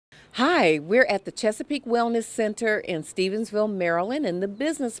Hi, we're at the Chesapeake Wellness Center in Stevensville, Maryland, in the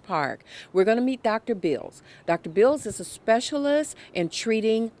Business Park. We're going to meet Dr. Beals. Dr. Beals is a specialist in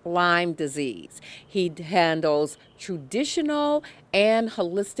treating Lyme disease. He handles traditional and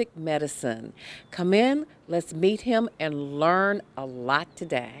holistic medicine. Come in, let's meet him and learn a lot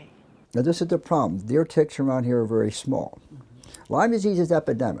today. Now this is the problem. Deer ticks around here are very small. Lyme disease is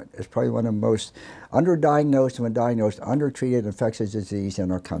epidemic. It's probably one of the most underdiagnosed and undiagnosed, undertreated infectious disease in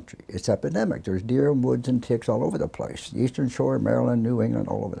our country. It's epidemic. There's deer, woods, and ticks all over the place. Eastern Shore, Maryland, New England,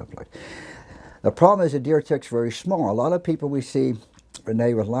 all over the place. The problem is the deer tick's very small. A lot of people we see,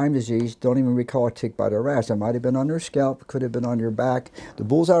 Renee, with Lyme disease don't even recall a tick bite or rash. It might have been on their scalp, could have been on your back. The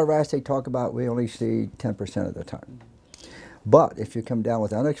bullseye rash they talk about, we only see 10% of the time. But if you come down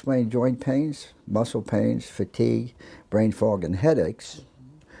with unexplained joint pains, muscle pains, fatigue, brain fog, and headaches,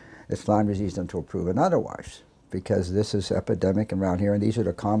 it's Lyme disease until proven otherwise, because this is epidemic around here, and these are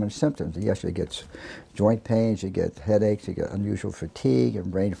the common symptoms. Yes, you get joint pains, you get headaches, you get unusual fatigue, and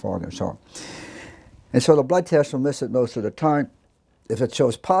brain fog, and so on. And so the blood test will miss it most of the time. If it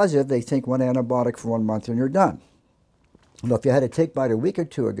shows positive, they think one antibiotic for 1 month and you're done. Well, if you had a tick bite a week or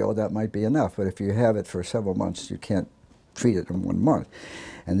two ago, that might be enough, but if you have it for several months, you can't treat it in 1 month.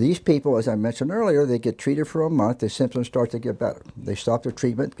 And these people, as I mentioned earlier, they get treated for a month, their symptoms start to get better. They stop their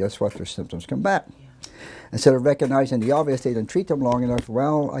treatment, guess what, their symptoms come back. Instead of recognizing the obvious, they didn't treat them long enough.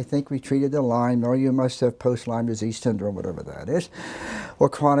 Well, I think we treated the Lyme, or you must have post-Lyme disease syndrome, whatever that is, or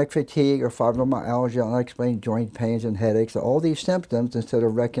chronic fatigue, or fibromyalgia, unexplained joint pains and headaches. All these symptoms, instead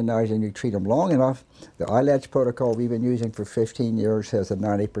of recognizing you treat them long enough, the ILADS protocol we've been using for 15 years has a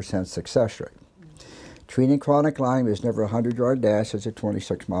 90% success rate. Treating chronic Lyme is never a 100-yard dash, it's a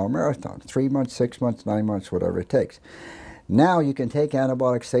 26-mile marathon. 3 months, 6 months, 9 months, whatever it takes. Now you can take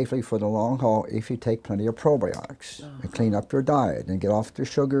antibiotics safely for the long haul if you take plenty of probiotics and clean up your diet and get off the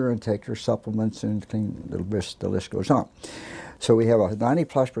sugar and take your supplements and clean, the list goes on. So we have a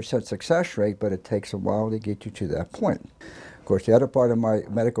 90+% success rate, but it takes a while to get you to that point. Of course, the other part of my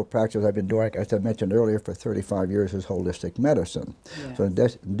medical practice I've been doing, as I mentioned earlier, for 35 years is holistic medicine. Yes. So in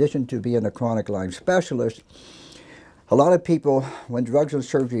addition to being a chronic Lyme specialist, a lot of people, when drugs and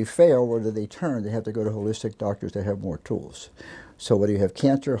surgery fail, where do they turn? They have to go to holistic doctors that have more tools. So whether you have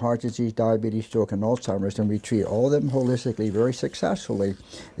cancer, heart disease, diabetes, stroke, and Alzheimer's, and we treat all of them holistically very successfully,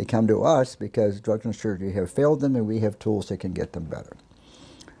 they come to us because drugs and surgery have failed them and we have tools that can get them better.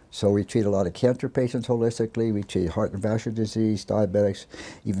 So we treat a lot of cancer patients holistically, we treat heart and vascular disease, diabetics,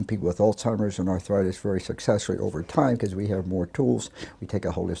 even people with Alzheimer's and arthritis very successfully over time because we have more tools. We take a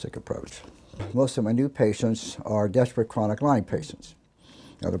holistic approach. Most of my new patients are desperate chronic Lyme patients.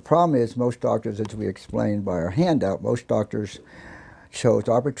 Now the problem is most doctors, as we explained by our handout, most doctors chose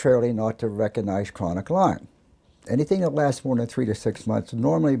arbitrarily not to recognize chronic Lyme. Anything that lasts more than 3 to 6 months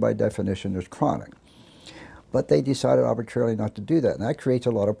normally by definition is chronic. But they decided arbitrarily not to do that, and that creates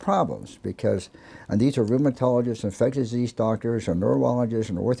a lot of problems because, and these are rheumatologists, infectious disease doctors, or neurologists,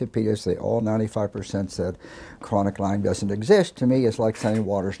 and orthopedists, they all 95% said chronic Lyme doesn't exist. To me, it's like saying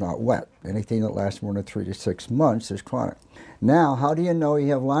water's not wet. Anything that lasts more than 3 to 6 months is chronic. Now, how do you know you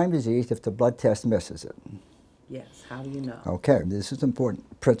have Lyme disease if the blood test misses it? Yes, how do you know? Okay, this is an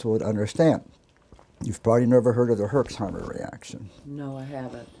important principle to understand. You've probably never heard of the Herxheimer reaction. No, I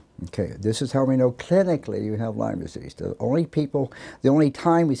haven't. Okay, this is how we know clinically you have Lyme disease. The only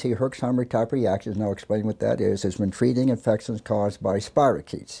time we see Herxheimer type reactions, and I'll explain what that is when treating infections caused by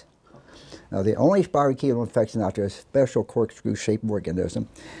spirochetes. Now the only spirochetal infection out there is a special corkscrew-shaped organism.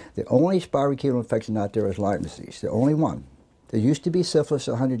 The only spirochetal infection out there is Lyme disease, the only one. There used to be syphilis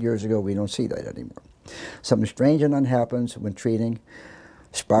 100 years ago, we don't see that anymore. Something strange and happens when treating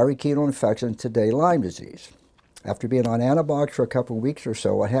spirochetal infections, today Lyme disease. After being on antibiotics for a couple of weeks or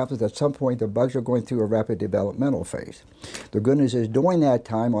so, what happens at some point, the bugs are going through a rapid developmental phase. The good news is during that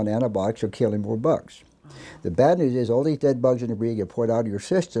time on antibiotics, you're killing more bugs. The bad news is all these dead bugs and debris get poured out of your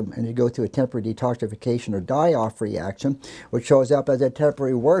system and you go through a temporary detoxification or die-off reaction, which shows up as a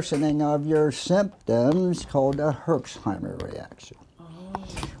temporary worsening of your symptoms called a Herxheimer reaction.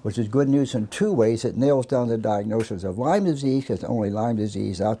 Which is good news in two ways. It nails down the diagnosis of Lyme disease, because only Lyme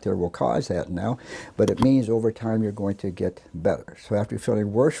disease out there will cause that now, but it means over time you're going to get better. So after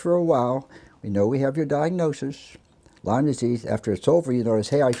feeling worse for a while, we know we have your diagnosis, Lyme disease. After it's over, you notice,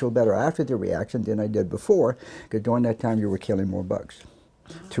 hey, I feel better after the reaction than I did before, because during that time you were killing more bugs.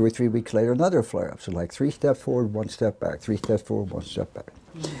 2 or 3 weeks later, another flare-up. So like 3 steps forward, 1 step back, 3 steps forward, 1 step back.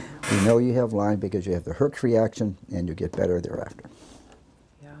 We know you have Lyme because you have the Herx reaction and you get better thereafter.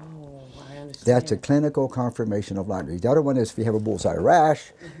 That's a clinical confirmation of Lyme disease. The other one is if you have a bullseye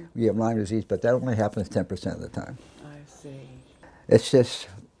rash, you have Lyme disease, but that only happens 10% of the time. I see. It's just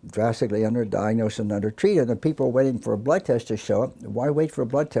drastically underdiagnosed and undertreated, and people are waiting for a blood test to show up. Why wait for a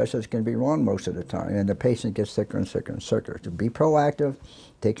blood test that's going to be wrong most of the time? And the patient gets sicker and sicker and sicker. So be proactive,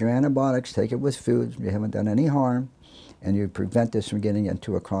 take your antibiotics, take it with food. You haven't done any harm, and you prevent this from getting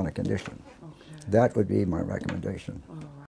into a chronic condition. Okay. That would be my recommendation.